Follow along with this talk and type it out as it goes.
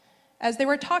As they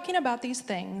were talking about these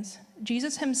things,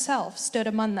 Jesus himself stood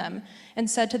among them and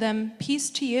said to them, "Peace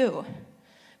to you."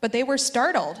 But they were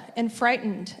startled and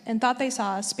frightened and thought they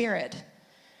saw a spirit.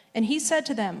 And he said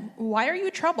to them, "Why are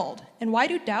you troubled, and why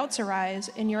do doubts arise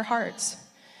in your hearts?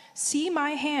 See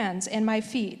my hands and my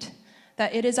feet,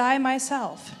 that it is I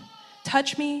myself.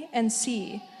 Touch me and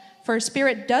see, for a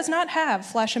spirit does not have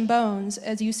flesh and bones,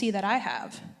 as you see that I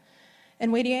have."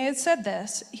 And when he had said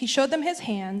this, he showed them his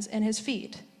hands and his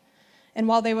feet. And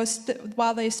while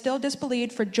they still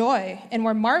disbelieved for joy and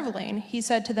were marveling, he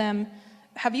said to them,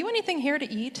 "Have you anything here to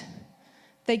eat?"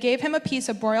 They gave him a piece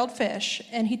of broiled fish,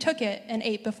 and he took it and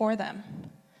ate before them.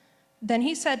 Then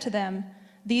he said to them,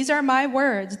 "These are my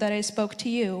words that I spoke to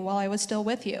you while I was still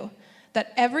with you,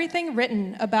 that everything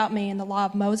written about me in the law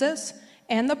of Moses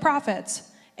and the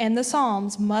prophets and the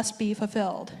Psalms must be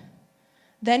fulfilled."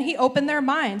 Then he opened their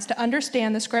minds to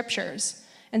understand the scriptures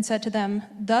and said to them,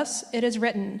 "Thus it is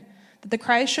written, that the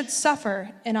Christ should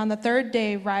suffer and on the third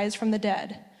day rise from the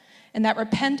dead, and that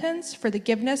repentance for the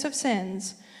forgiveness of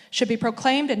sins should be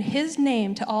proclaimed in his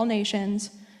name to all nations,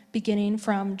 beginning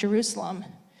from Jerusalem.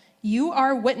 You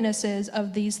are witnesses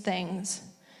of these things.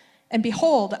 And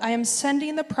behold, I am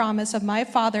sending the promise of my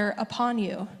Father upon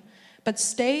you, but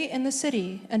stay in the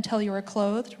city until you are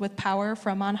clothed with power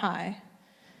from on high."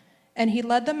 And he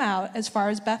led them out as far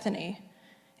as Bethany,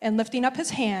 and lifting up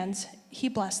his hands, he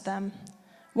blessed them.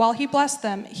 While he blessed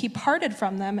them, he parted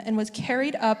from them and was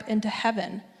carried up into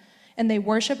heaven. And they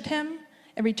worshiped him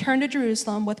and returned to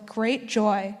Jerusalem with great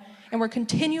joy and were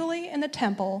continually in the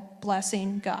temple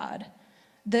blessing God.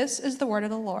 This is the word of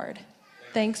the Lord.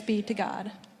 Thanks be to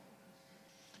God.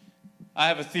 I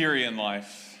have a theory in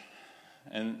life,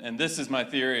 and this is my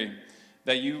theory,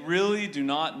 that you really do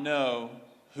not know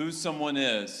who someone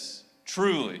is,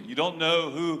 truly. You don't know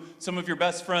who some of your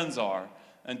best friends are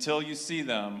until you see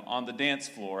them on the dance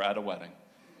floor at a wedding.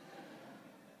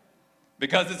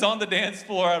 Because it's on the dance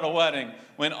floor at a wedding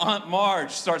when Aunt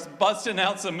Marge starts busting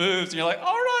out some moves, and you're like,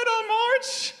 "All right, Aunt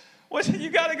Marge, what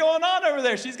you got going on over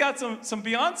there?" She's got some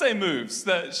Beyonce moves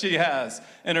that she has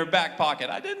in her back pocket.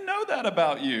 I didn't know that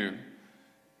about you.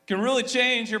 Can really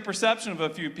change your perception of a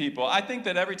few people. I think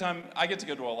that every time I get to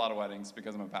go to a lot of weddings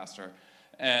because I'm a pastor,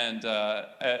 and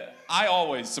I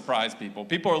always surprise people.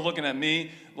 People are looking at me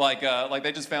like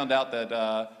they just found out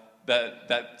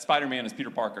that Spider-Man is Peter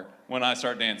Parker when I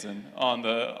start dancing on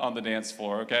the dance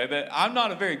floor. Okay, that I'm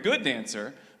not a very good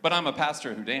dancer, but I'm a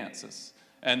pastor who dances,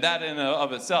 and that in and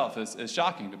of itself is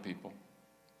shocking to people.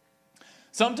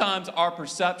 Sometimes our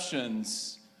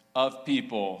perceptions of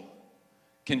people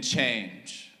can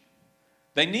change.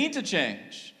 They need to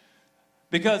change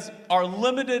because our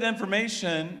limited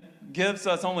information gives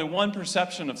us only one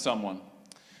perception of someone.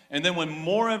 And then when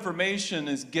more information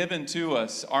is given to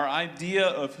us, our idea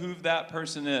of who that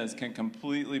person is can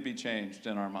completely be changed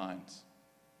in our minds.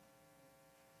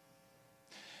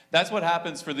 That's what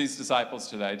happens for these disciples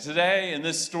today. Today, in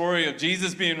this story of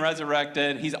Jesus being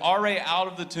resurrected, he's already out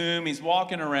of the tomb, he's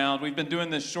walking around. We've been doing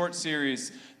this short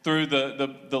series through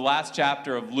the last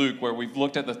chapter of Luke, where we've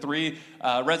looked at the three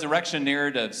resurrection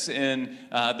narratives in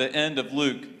the end of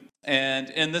Luke. And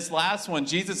in this last one,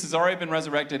 Jesus has already been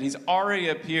resurrected. He's already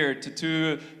appeared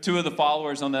to two of the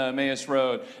followers on the Emmaus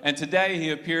Road. And today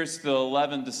he appears to the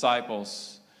 11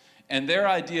 disciples and their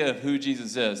idea of who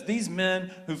Jesus is. These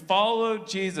men who followed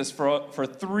Jesus for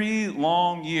 3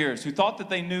 long years, who thought that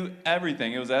they knew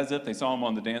everything. It was as if they saw him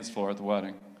on the dance floor at the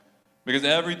wedding, because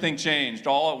everything changed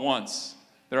all at once,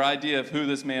 their idea of who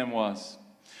this man was.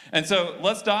 And so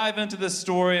let's dive into this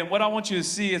story. And what I want you to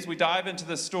see as we dive into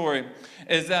this story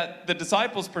is that the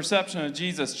disciples' perception of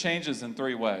Jesus changes in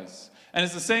 3 ways. And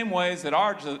it's the same ways that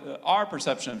our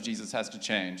perception of Jesus has to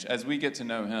change as we get to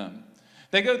know him.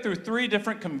 They go through 3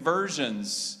 different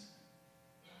conversions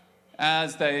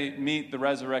as they meet the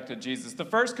resurrected Jesus. The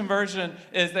first conversion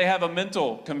is they have a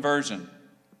mental conversion.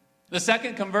 The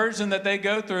second conversion that they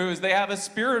go through is they have a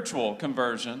spiritual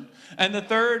conversion. And the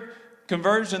third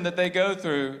conversion that they go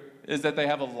through is that they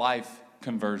have a life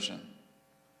conversion.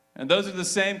 And those are the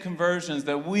same conversions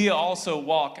that we also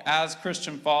walk as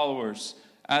Christian followers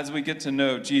as we get to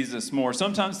know Jesus more.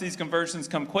 Sometimes these conversions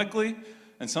come quickly,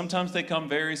 and sometimes they come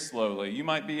very slowly. You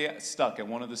might be stuck at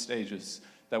one of the stages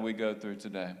that we go through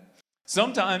today.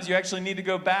 Sometimes you actually need to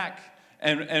go back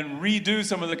and redo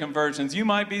some of the conversions. You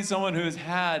might be someone who has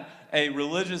had a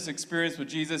religious experience with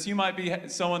Jesus. You might be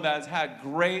someone that has had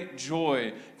great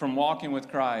joy from walking with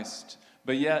Christ,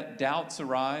 but yet doubts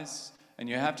arise, and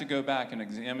you have to go back and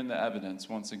examine the evidence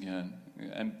once again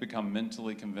and become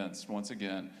mentally convinced once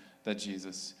again that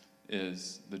Jesus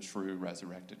is the true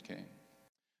resurrected King.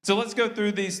 So let's go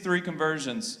through these 3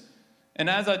 conversions And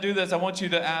as I do this, I want you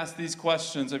to ask these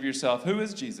questions of yourself. Who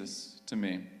is Jesus to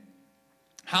me?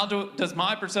 Does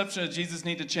my perception of Jesus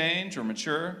need to change or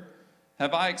mature?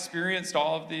 Have I experienced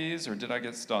all of these, or did I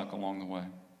get stuck along the way?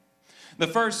 The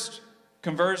first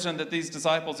conversion that these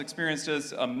disciples experienced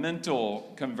is a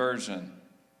mental conversion.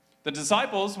 The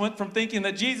disciples went from thinking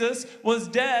that Jesus was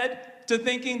dead to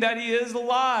thinking that he is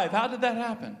alive. How did that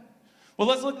happen? Well,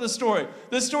 let's look at the story.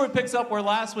 This story picks up where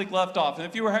last week left off. And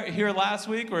if you were here last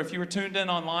week, or if you were tuned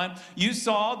in online, you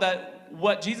saw that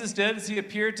what Jesus did is he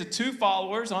appeared to two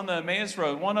followers on the Emmaus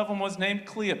Road. One of them was named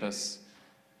Cleopas.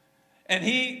 And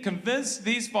he convinced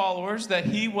these followers that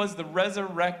he was the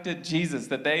resurrected Jesus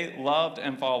that they loved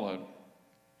and followed.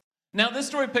 Now, this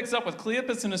story picks up with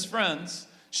Cleopas and his friends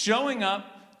showing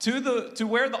up to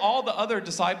where all the other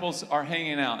disciples are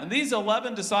hanging out. And these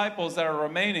 11 disciples that are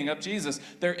remaining of Jesus,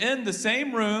 they're in the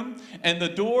same room, and the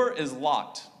door is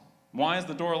locked. Why is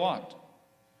the door locked?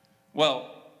 Well,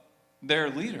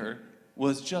 their leader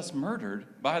was just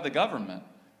murdered by the government.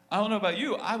 I don't know about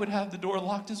you, I would have the door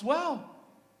locked as well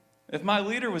if my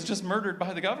leader was just murdered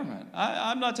by the government.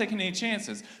 I'm not taking any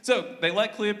chances. So they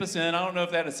let Cleopas in. I don't know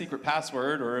if they had a secret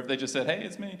password or if they just said, hey,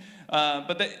 it's me.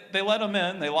 But they let him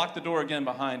in. They locked the door again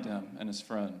behind him and his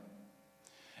friend.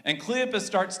 And Cleopas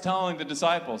starts telling the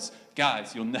disciples,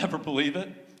 guys, you'll never believe it.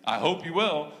 I hope you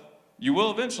will. You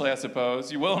will eventually, I suppose.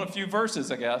 You will in a few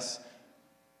verses, I guess.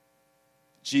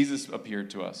 Jesus appeared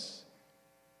to us.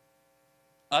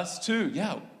 Us too,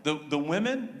 yeah. The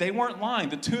women, they weren't lying.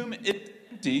 The tomb is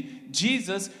empty.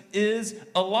 Jesus is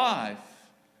alive.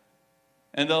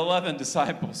 And the 11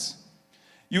 disciples,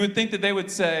 you would think that they would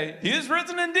say, he is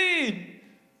risen indeed.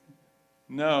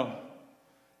 No,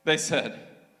 they said,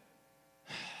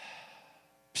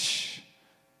 psh,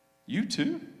 you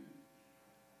too?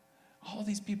 All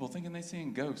these people thinking they're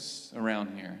seeing ghosts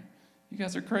around here. You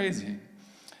guys are crazy.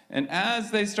 And as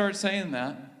they start saying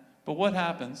that, but what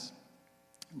happens?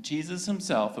 Jesus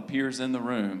himself appears in the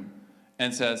room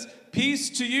and says,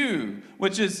 peace to you,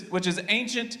 which is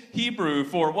ancient Hebrew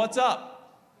for what's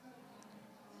up?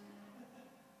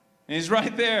 And he's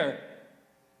right there.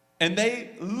 And they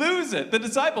lose it. The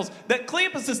disciples, that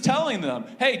Cleopas is telling them,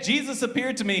 hey, Jesus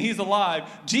appeared to me, he's alive.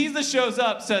 Jesus shows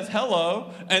up, says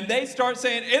hello, and they start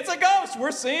saying, it's a ghost,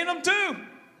 we're seeing him too.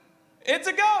 It's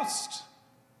a ghost.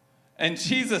 And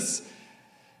Jesus,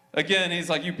 again,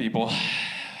 he's like, you people,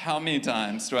 how many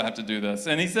times do I have to do this?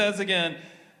 And he says again,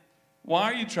 why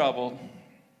are you troubled?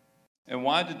 And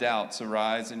why do doubts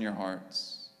arise in your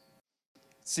hearts?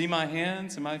 See my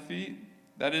hands and my feet?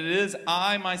 That it is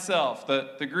I myself.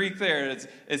 The Greek there,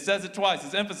 it says it twice.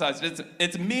 It's emphasized.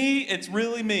 It's me, it's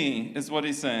really me, is what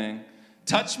he's saying.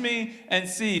 Touch me and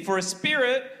see. For a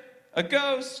spirit, a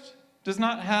ghost, does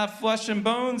not have flesh and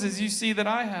bones as you see that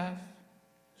I have.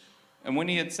 And when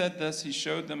he had said this, he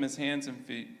showed them his hands and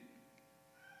feet.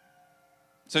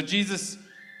 So Jesus,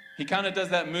 he kind of does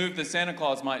that move that Santa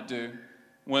Claus might do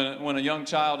when a young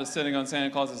child is sitting on Santa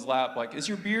Claus's lap, like, is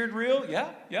your beard real?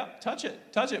 Yeah, touch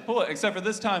it, pull it. Except for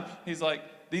this time, he's like,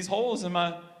 these holes in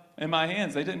my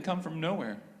hands, they didn't come from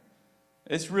nowhere.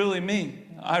 It's really me.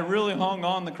 I really hung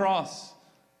on the cross.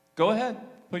 Go ahead,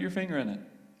 put your finger in it,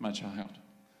 my child.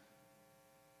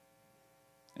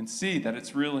 And see that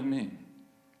it's really me.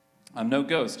 I'm no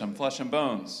ghost, I'm flesh and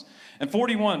bones. And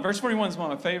verse 41 is one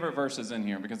of my favorite verses in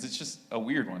here because it's just a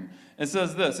weird one. It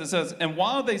says this, and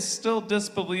while they still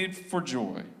disbelieved for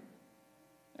joy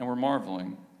and were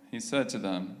marveling, he said to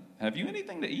them, have you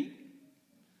anything to eat?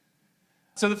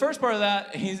 So the first part of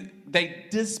that, they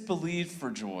disbelieved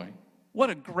for joy. What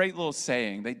a great little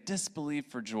saying, they disbelieved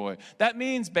for joy. That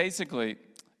means basically,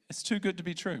 it's too good to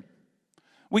be true.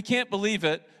 We can't believe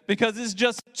it because it's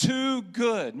just too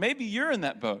good. Maybe you're in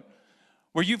that boat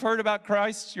where you've heard about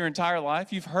Christ your entire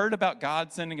life. You've heard about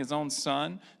God sending his own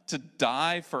son to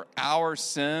die for our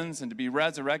sins and to be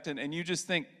resurrected. And you just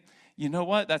think, you know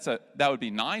what? That would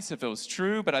be nice if it was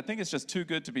true, but I think it's just too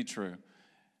good to be true.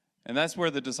 And that's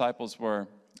where the disciples were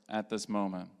at this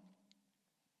moment.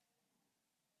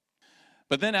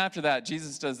 But then after that,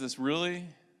 Jesus does this really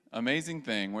amazing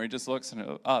thing where he just looks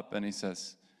up and he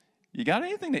says, you got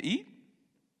anything to eat?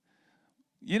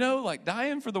 You know, like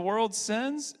dying for the world's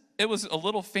sins, it was a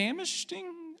little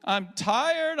famishing. I'm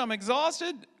tired, I'm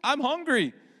exhausted, I'm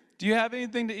hungry. Do you have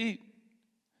anything to eat?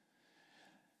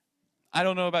 I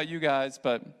don't know about you guys,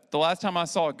 but the last time I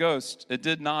saw a ghost, it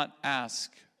did not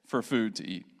ask for food to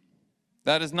eat.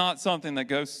 That is not something that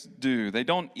ghosts do. They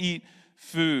don't eat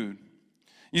food.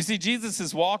 You see, Jesus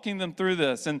is walking them through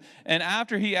this, and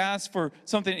after he asks for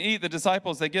something to eat, the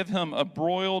disciples, they give him a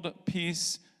broiled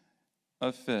piece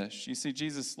of fish. You see,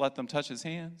 Jesus let them touch his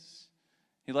hands.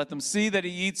 He He let them see that he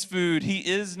eats food. He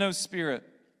is no spirit.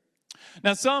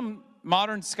 Now, some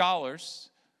modern scholars,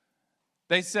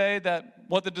 they say that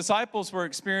what the disciples were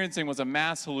experiencing was a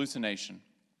mass hallucination.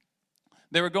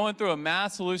 They were going through a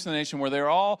mass hallucination where they were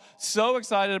all so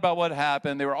excited about what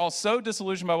happened. They were all so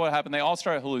disillusioned by what happened. They all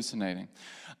started hallucinating.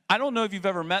 I don't know if you've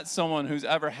ever met someone who's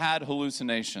ever had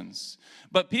hallucinations,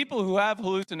 but people who have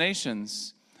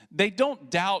hallucinations, they don't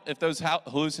doubt if those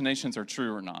hallucinations are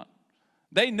true or not.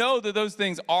 They know that those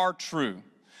things are true.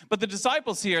 But the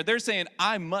disciples here, they're saying,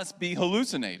 I must be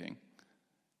hallucinating.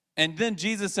 And then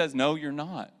Jesus says, no, you're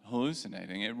not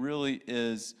hallucinating. It really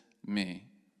is me.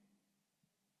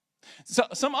 So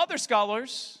some other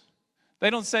scholars, they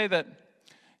don't say that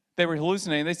they were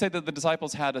hallucinating. They say that the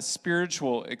disciples had a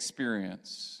spiritual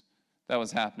experience that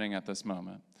was happening at this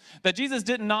moment. That Jesus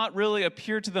did not really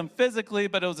appear to them physically,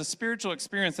 but it was a spiritual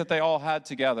experience that they all had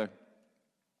together.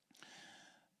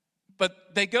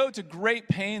 But they go to great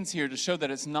pains here to show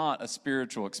that it's not a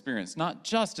spiritual experience, not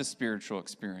just a spiritual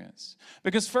experience.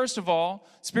 Because first of all,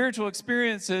 spiritual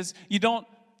experiences, you don't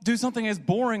do something as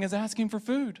boring as asking for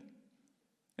food.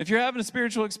 If you're having a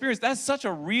spiritual experience, that's such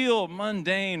a real,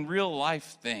 mundane, real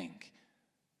life thing.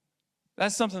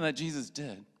 That's something that Jesus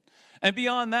did. And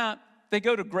beyond that, they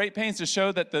go to great pains to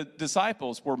show that the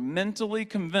disciples were mentally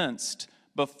convinced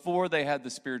before they had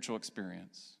the spiritual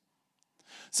experience.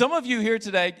 Some of you here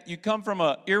today, you come from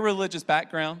an irreligious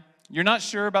background. You're not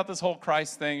sure about this whole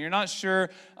Christ thing. You're not sure,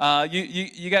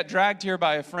 you got dragged here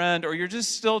by a friend, or you're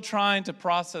just still trying to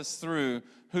process through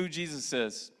who Jesus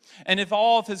is. And if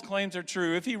all of his claims are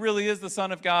true, if he really is the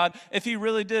Son of God, if he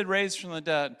really did raise from the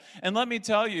dead. And let me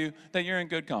tell you that you're in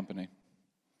good company.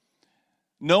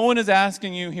 No one is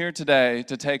asking you here today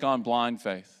to take on blind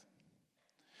faith.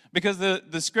 Because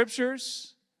the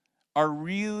scriptures are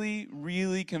really,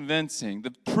 really convincing.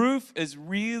 The proof is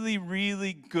really,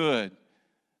 really good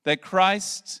that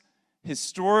Christ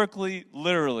historically,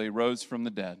 literally rose from the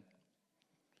dead.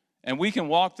 And we can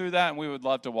walk through that, and we would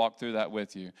love to walk through that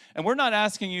with you. And we're not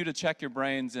asking you to check your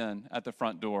brains in at the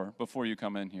front door before you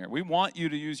come in here. We want you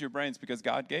to use your brains because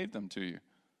God gave them to you.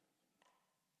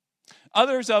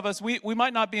 Others of us, we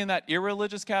might not be in that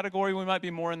irreligious category. We might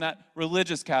be more in that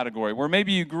religious category, where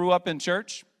maybe you grew up in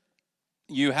church.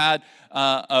 You had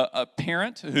a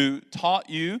parent who taught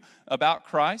you about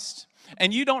Christ.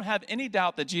 And you don't have any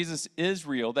doubt that Jesus is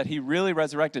real, that he really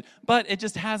resurrected. But it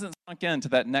just hasn't sunk in to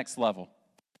that next level.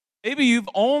 Maybe you've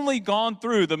only gone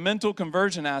through the mental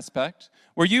conversion aspect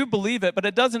where you believe it, but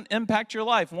it doesn't impact your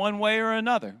life one way or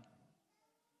another.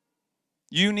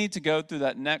 You need to go through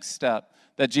that next step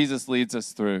that Jesus leads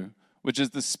us through, which is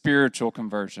the spiritual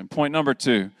conversion. Point number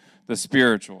 2, the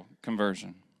spiritual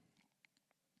conversion.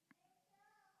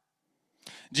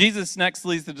 Jesus next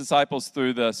leads the disciples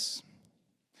through this.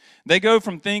 They go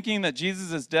from thinking that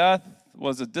Jesus' death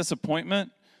was a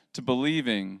disappointment to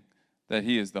believing that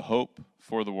he is the hope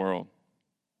for the world.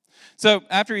 So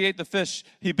after he ate the fish,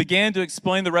 he began to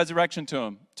explain the resurrection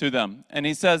to them. And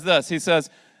he says this, he says,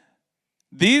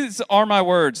 "These are my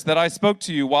words that I spoke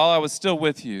to you while I was still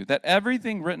with you, that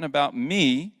everything written about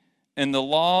me in the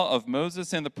law of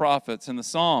Moses and the prophets and the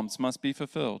Psalms must be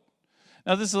fulfilled."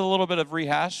 Now this is a little bit of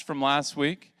rehash from last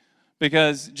week,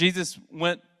 because Jesus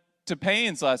went to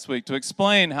pains last week to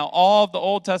explain how all of the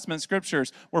Old Testament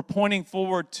scriptures were pointing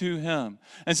forward to him.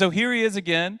 And so here he is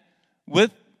again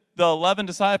with the 11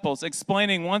 disciples,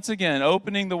 explaining once again,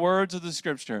 opening the words of the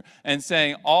scripture and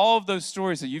saying all of those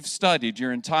stories that you've studied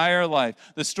your entire life,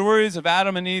 the stories of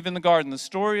Adam and Eve in the garden, the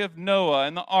story of Noah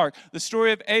and the ark, the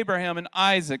story of Abraham and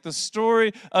Isaac, the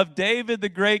story of David the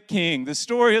great king, the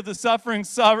story of the suffering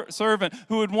servant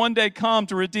who would one day come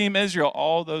to redeem Israel,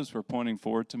 all those were pointing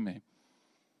forward to me.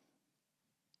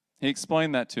 He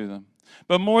explained that to them.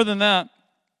 But more than that,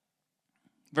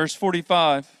 verse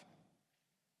 45,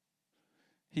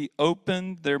 he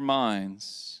opened their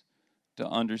minds to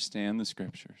understand the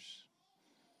scriptures.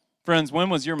 Friends, when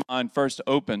was your mind first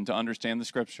opened to understand the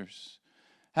scriptures?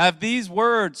 Have these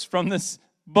words from this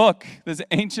book, this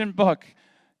ancient book,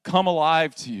 come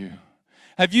alive to you?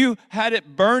 Have you had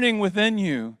it burning within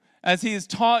you as he has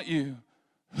taught you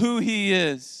who he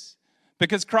is?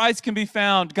 Because Christ can be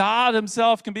found, God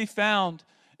himself can be found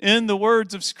in the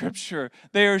words of Scripture.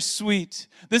 They are sweet.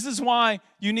 This is why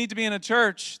you need to be in a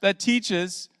church that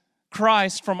teaches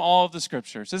Christ from all of the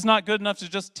Scriptures. It's not good enough to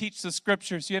just teach the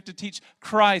Scriptures. You have to teach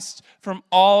Christ from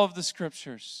all of the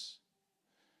Scriptures.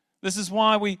 This is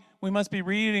why we we must be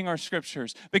reading our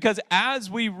scriptures. Because as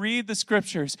we read the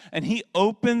scriptures and he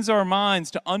opens our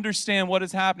minds to understand what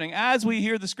is happening, as we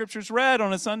hear the scriptures read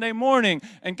on a Sunday morning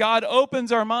and God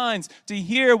opens our minds to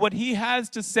hear what he has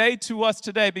to say to us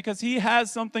today, because he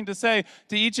has something to say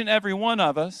to each and every one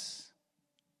of us,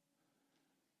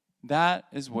 that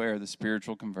is where the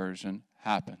spiritual conversion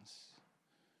happens.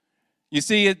 You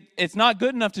see, it's not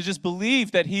good enough to just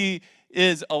believe that he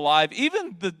is alive.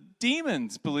 Even the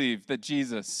demons believe that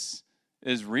Jesus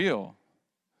is real.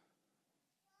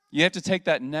 You have to take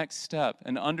that next step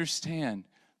and understand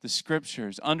the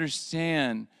scriptures,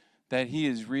 understand that he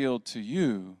is real to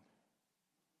you,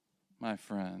 my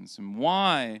friends, and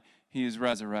why he is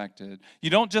resurrected. You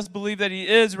don't just believe that he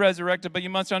is resurrected, but you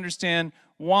must understand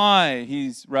why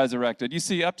he's resurrected. You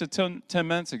see, up to 10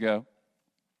 minutes ago,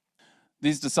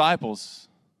 these disciples,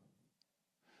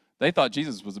 they thought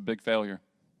Jesus was a big failure.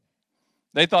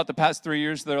 They thought the past 3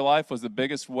 years of their life was the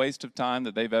biggest waste of time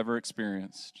that they've ever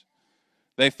experienced.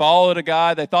 They followed a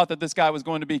guy, they thought that this guy was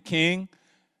going to be king,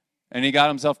 and he got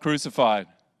himself crucified.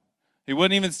 He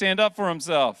wouldn't even stand up for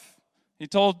himself. He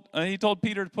told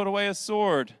Peter to put away his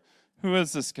sword. Who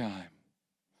is this guy?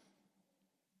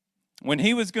 When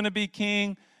he was going to be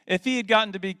king, if he had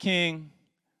gotten to be king,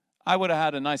 I would have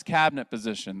had a nice cabinet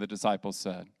position, the disciples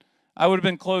said. I would have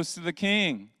been close to the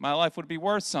king. My life would be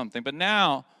worth something. But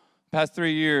now, past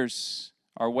 3 years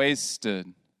are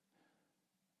wasted,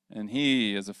 and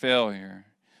he is a failure.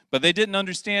 But they didn't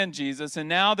understand Jesus, and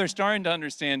now they're starting to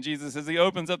understand Jesus as he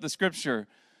opens up the scripture.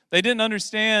 They didn't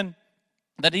understand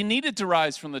that he needed to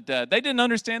rise from the dead. They didn't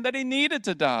understand that he needed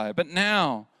to die. But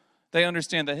now they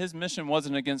understand that his mission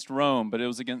wasn't against Rome, but it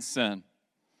was against sin.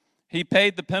 He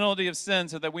paid the penalty of sin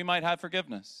so that we might have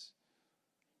forgiveness.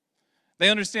 They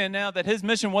understand now that his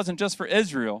mission wasn't just for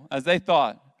Israel, as they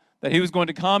thought, that he was going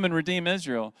to come and redeem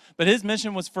Israel. But his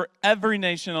mission was for every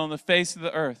nation on the face of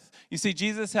the earth. You see,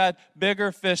 Jesus had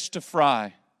bigger fish to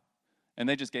fry, and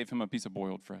they just gave him a piece of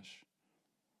boiled fish.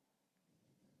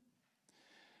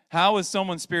 How is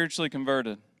someone spiritually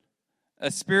converted? A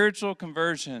spiritual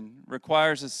conversion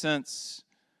requires a sense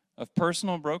of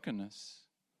personal brokenness,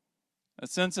 a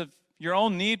sense of your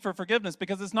own need for forgiveness,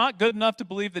 because it's not good enough to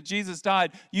believe that Jesus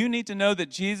died. You need to know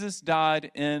that Jesus died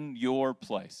in your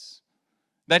place.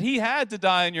 That he had to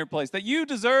die in your place, that you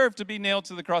deserve to be nailed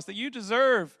to the cross, that you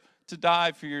deserve to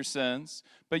die for your sins,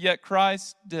 but yet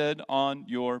Christ did on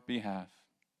your behalf.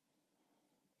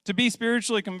 To be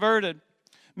spiritually converted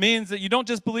means that you don't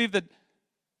just believe that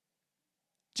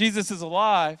Jesus is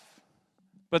alive,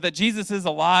 but that Jesus is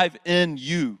alive in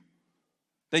you.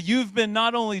 That you've been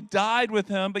not only died with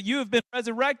him, but you have been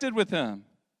resurrected with him.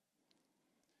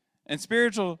 And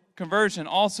spiritual conversion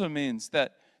also means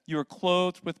that you are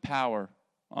clothed with power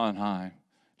on high.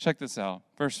 Check this out,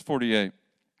 verse 48.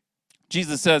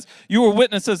 Jesus says, "You are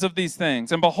witnesses of these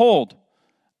things, and behold,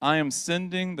 I am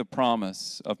sending the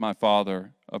promise of my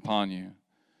Father upon you.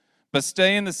 But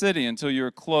stay in the city until you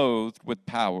are clothed with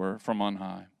power from on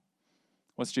high."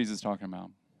 What's Jesus talking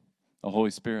about? The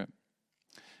Holy Spirit.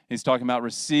 He's talking about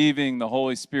receiving the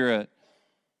Holy Spirit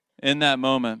in that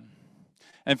moment.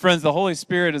 And friends, the Holy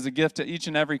Spirit is a gift to each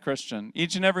and every Christian.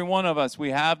 Each and every one of us,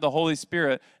 we have the Holy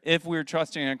Spirit if we're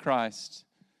trusting in Christ.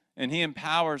 And he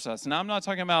empowers us. And I'm not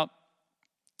talking about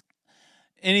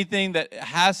anything that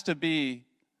has to be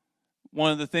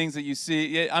one of the things that you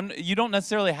see. You don't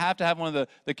necessarily have to have one of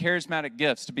the charismatic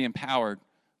gifts to be empowered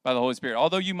by the Holy Spirit,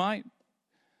 although you might.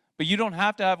 But you don't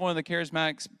have to have one of the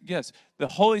charismatic gifts. The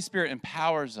Holy Spirit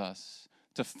empowers us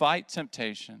to fight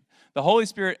temptation. The Holy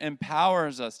Spirit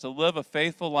empowers us to live a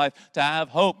faithful life, to have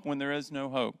hope when there is no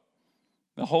hope.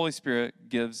 The Holy Spirit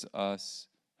gives us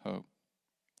hope.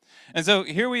 And so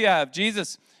here we have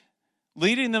Jesus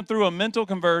leading them through a mental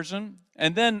conversion,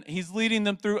 and then he's leading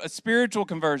them through a spiritual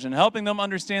conversion, helping them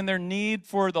understand their need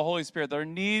for the Holy Spirit, their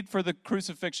need for the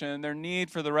crucifixion, and their need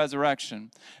for the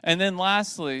resurrection. And then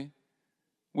lastly,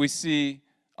 we see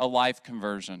a life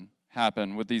conversion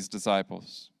happen with these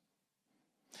disciples.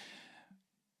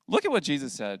 Look at what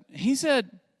Jesus said. He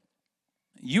said,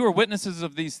 "You are witnesses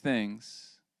of these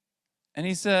things." And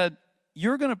he said,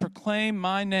 "You're going to proclaim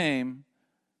my name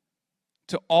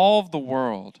to all of the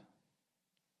world."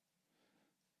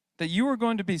 That you are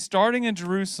going to be starting in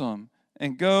Jerusalem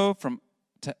and go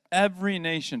to every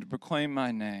nation to proclaim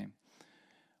my name.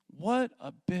 What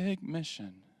a big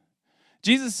mission.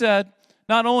 Jesus said,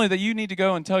 not only that you need to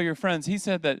go and tell your friends, he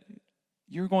said that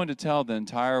you're going to tell the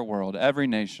entire world, every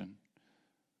nation.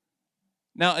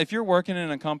 Now, if you're working in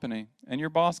a company and your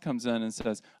boss comes in and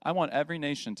says, "I want every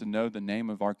nation to know the name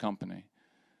of our company,"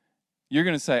 you're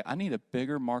going to say, "I need a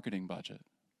bigger marketing budget.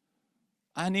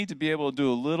 I need to be able to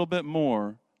do a little bit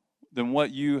more than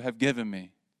what you have given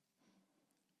me.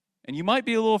 And you might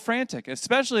be a little frantic,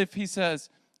 especially if he says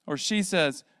or she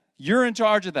says, you're in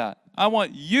charge of that. I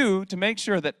want you to make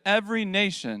sure that every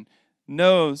nation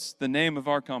knows the name of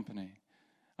our company.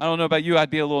 I don't know about you,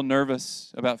 I'd be a little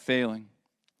nervous about failing.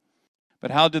 But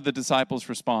how did the disciples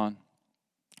respond?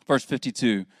 Verse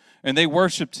 52, and they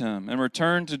worshiped him and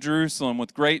returned to Jerusalem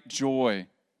with great joy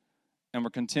and were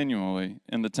continually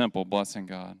in the temple blessing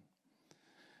God.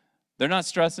 They're not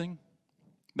stressing.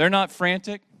 They're not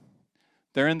frantic.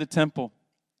 They're in the temple,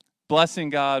 blessing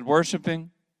God,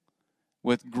 worshiping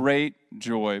with great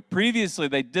joy. Previously,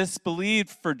 they disbelieved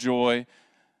for joy,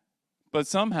 but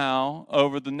somehow,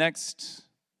 over the next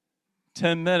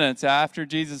 10 minutes after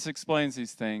Jesus explains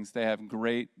these things, they have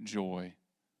great joy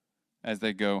as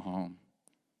they go home.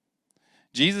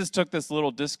 Jesus took this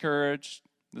little discouraged,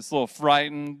 this little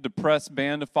frightened, depressed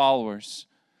band of followers,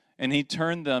 and he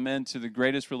turned them into the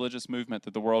greatest religious movement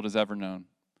that the world has ever known.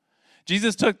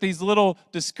 Jesus took these little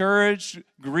discouraged,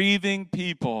 grieving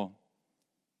people,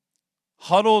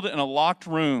 huddled in a locked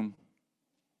room,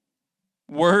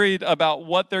 worried about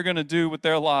what they're going to do with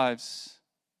their lives.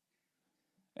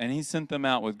 And he sent them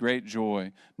out with great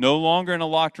joy. No longer in a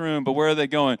locked room, but where are they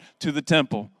going? To the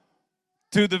temple.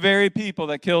 To the very people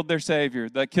that killed their Savior,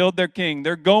 that killed their King.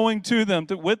 They're going to them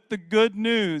with the good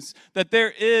news that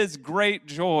there is great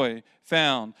joy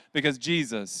found because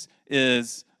Jesus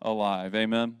is alive.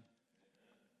 Amen?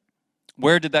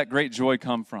 Where did that great joy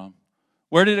come from?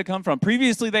 Where did it come from?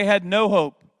 Previously, they had no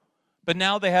hope, but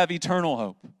now they have eternal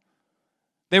hope.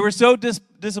 They were so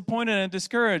disappointed and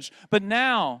discouraged, but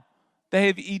now they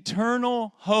have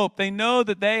eternal hope. They know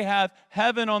that they have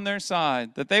heaven on their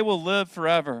side, that they will live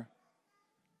forever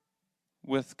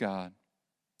with God.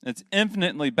 It's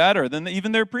infinitely better than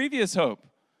even their previous hope.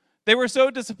 They were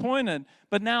so disappointed,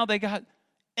 but now they got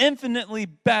infinitely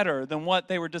better than what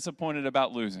they were disappointed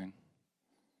about losing.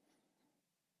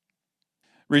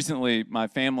 Recently, my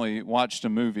family watched a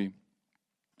movie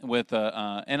with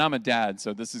and I'm a dad,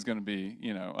 so this is going to be,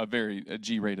 a very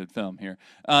G-rated film here.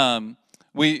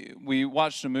 We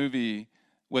watched a movie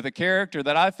with a character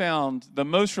that I found the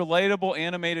most relatable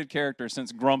animated character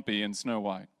since Grumpy in Snow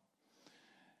White.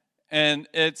 And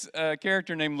it's a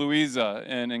character named Louisa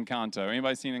in Encanto.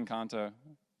 Anybody seen Encanto? A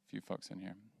few folks in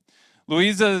here.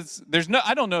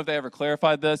 I don't know if they ever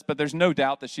clarified this, but there's no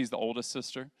doubt that she's the oldest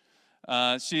sister.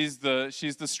 She's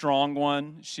the strong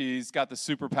one. She's got the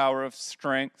superpower of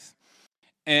strength.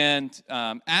 And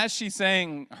as she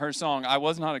sang her song, I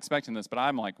was not expecting this, but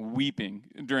I'm like weeping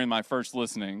during my first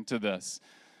listening to this.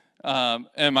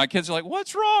 And my kids are like,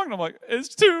 "What's wrong?" And I'm like,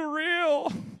 "It's too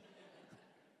real."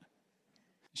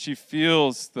 She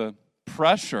feels the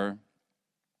pressure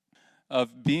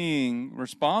of being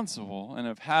responsible and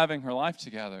of having her life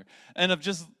together and of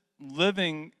just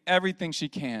living everything she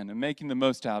can and making the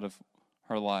most out of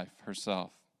her life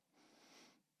herself.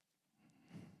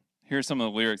 Here's some of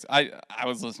the lyrics. I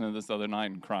was listening to this the other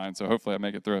night and crying, so hopefully I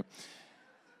make it through.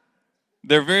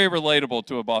 They're very relatable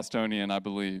to a Bostonian, I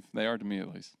believe. They are to me,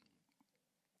 at least.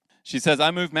 She says,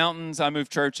 I move mountains, I move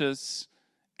churches,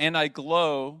 and I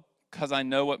glow because I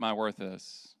know what my worth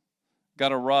is.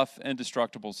 Got a rough,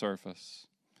 indestructible surface.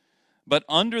 But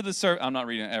under the surface, I'm not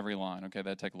reading every line, okay,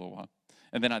 that'd take a little while.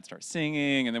 And then I'd start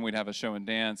singing, and then we'd have a show and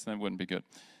dance, and that wouldn't be good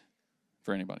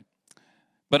for anybody.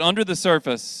 But under the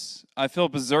surface, I feel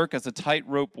berserk as a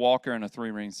tightrope walker in a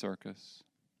three-ring circus.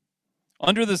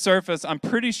 Under the surface, I'm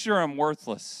pretty sure I'm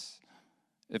worthless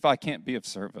if I can't be of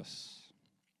service.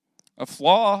 A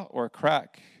flaw or a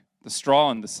crack, the straw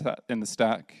in the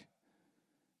stack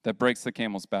that breaks the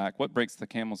camel's back. What breaks the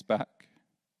camel's back?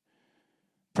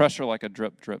 Pressure like a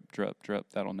drip, drip, drip, drip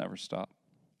that'll never stop.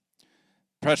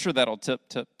 Pressure that'll tip,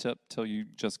 tip, tip till you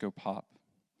just go pop.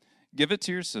 Give it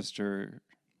to your sister.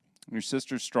 Your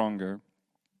sister's stronger.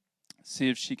 See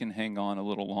if she can hang on a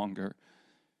little longer.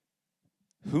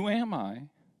 Who am I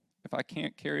if I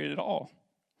can't carry it all?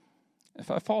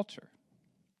 If I falter?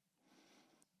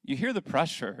 You hear the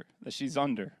pressure that she's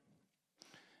under.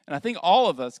 And I think all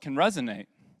of us can resonate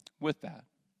with that.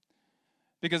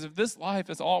 Because if this life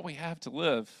is all we have to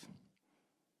live,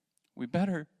 we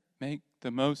better make the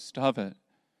most of it.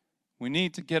 We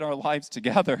need to get our lives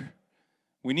together.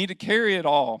 We need to carry it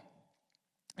all.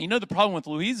 You know the problem with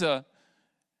Louisa,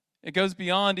 it goes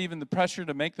beyond even the pressure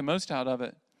to make the most out of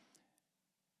it.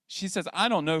 She says, I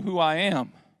don't know who I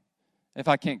am if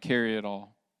I can't carry it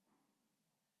all.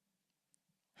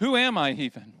 Who am I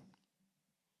even?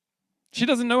 She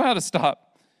doesn't know how to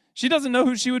stop. She doesn't know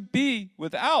who she would be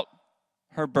without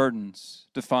her burdens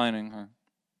defining her.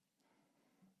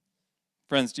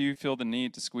 Friends, do you feel the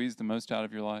need to squeeze the most out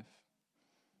of your life?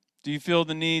 Do you feel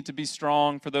the need to be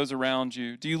strong for those around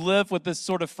you? Do you live with this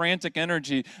sort of frantic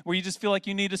energy where you just feel like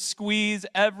you need to squeeze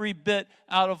every bit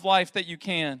out of life that you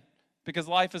can because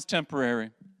life is temporary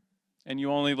and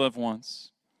you only live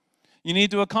once? You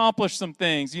need to accomplish some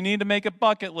things. You need to make a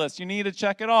bucket list. You need to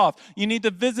check it off. You need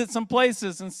to visit some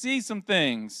places and see some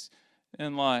things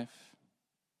in life.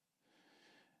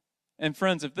 And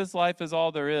friends, if this life is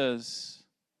all there is,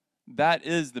 that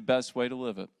is the best way to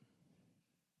live it.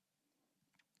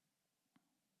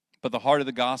 But the heart of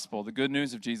the gospel, the good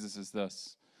news of Jesus is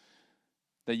this,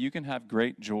 that you can have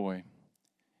great joy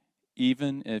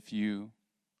even if you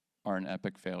are an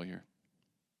epic failure.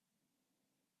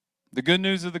 The good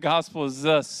news of the gospel is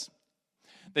this,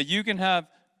 that you can have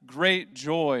great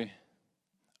joy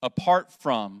apart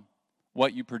from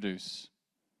what you produce.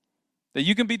 That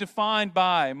you can be defined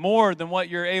by more than what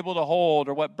you're able to hold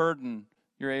or what burden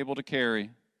you're able to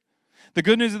carry. The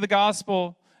good news of the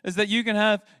gospel is that you can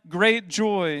have great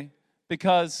joy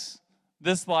because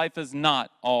this life is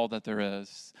not all that there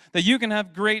is. That you can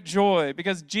have great joy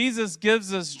because Jesus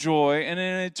gives us joy and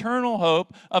an eternal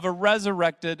hope of a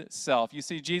resurrected self. You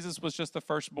see, Jesus was just the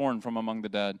firstborn from among the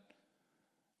dead.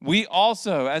 We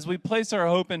also, as we place our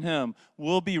hope in him,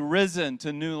 will be risen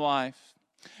to new life.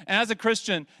 And as a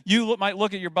Christian, you might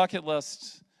look at your bucket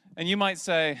list and you might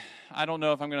say, I don't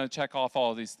know if I'm going to check off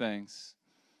all of these things.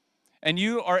 And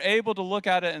you are able to look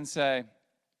at it and say,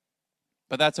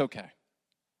 but that's okay.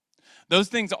 Those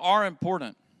things are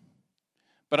important,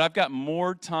 but I've got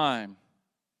more time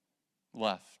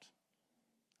left.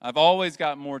 I've always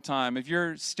got more time. If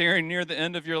you're staring near the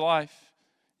end of your life,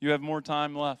 you have more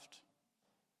time left.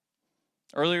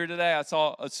 Earlier today, I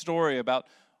saw a story about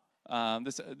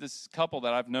this couple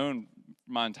that I've known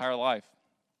my entire life,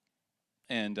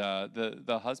 and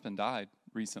the husband died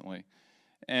recently,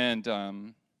 and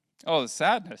the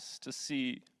sadness to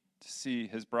see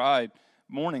his bride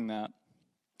mourning that,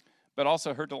 but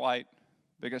also her delight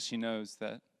because she knows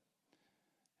that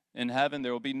in heaven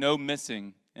there will be no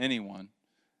missing anyone.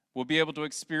 We'll be able to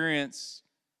experience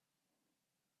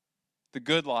the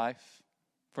good life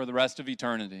for the rest of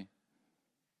eternity.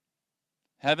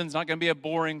 Heaven's not going to be a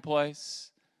boring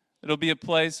place. It'll be a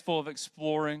place full of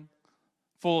exploring,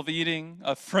 full of eating,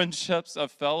 of friendships,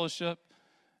 of fellowship,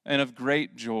 and of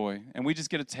great joy. And we just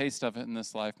get a taste of it in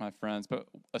this life, my friends, but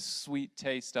a sweet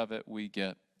taste of it we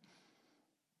get.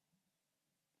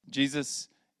 Jesus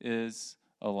is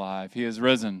alive. He is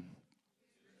risen.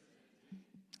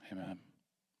 Amen.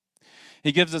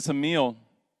 He gives us a meal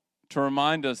to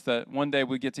remind us that one day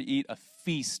we get to eat a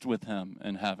feast with him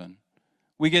in heaven.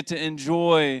 We get to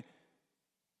enjoy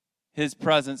his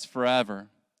presence forever.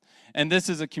 And this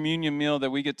is a communion meal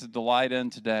that we get to delight in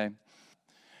today.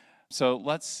 So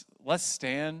let's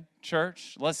stand,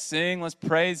 church. Let's sing. Let's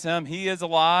praise him. He is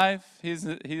alive. He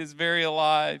is very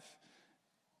alive.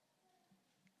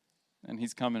 And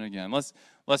he's coming again. Let's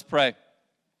pray.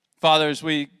 Father, as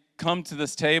we come to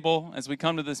this table, as we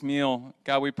come to this meal,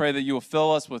 God, we pray that you will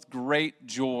fill us with great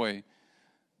joy,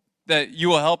 that you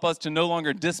will help us to no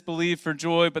longer disbelieve for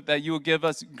joy, but that you will give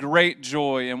us great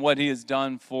joy in what he has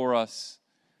done for us,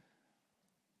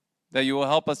 that you will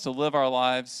help us to live our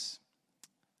lives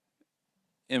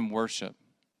in worship,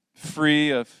 free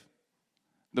of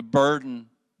the burden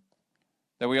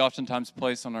that we oftentimes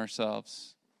place on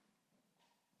ourselves,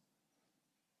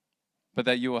 but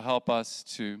that you will help us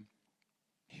to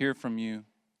hear from you,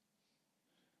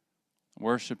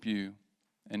 worship you,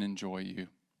 and enjoy you.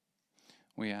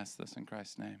 We ask this in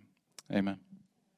Christ's name. Amen.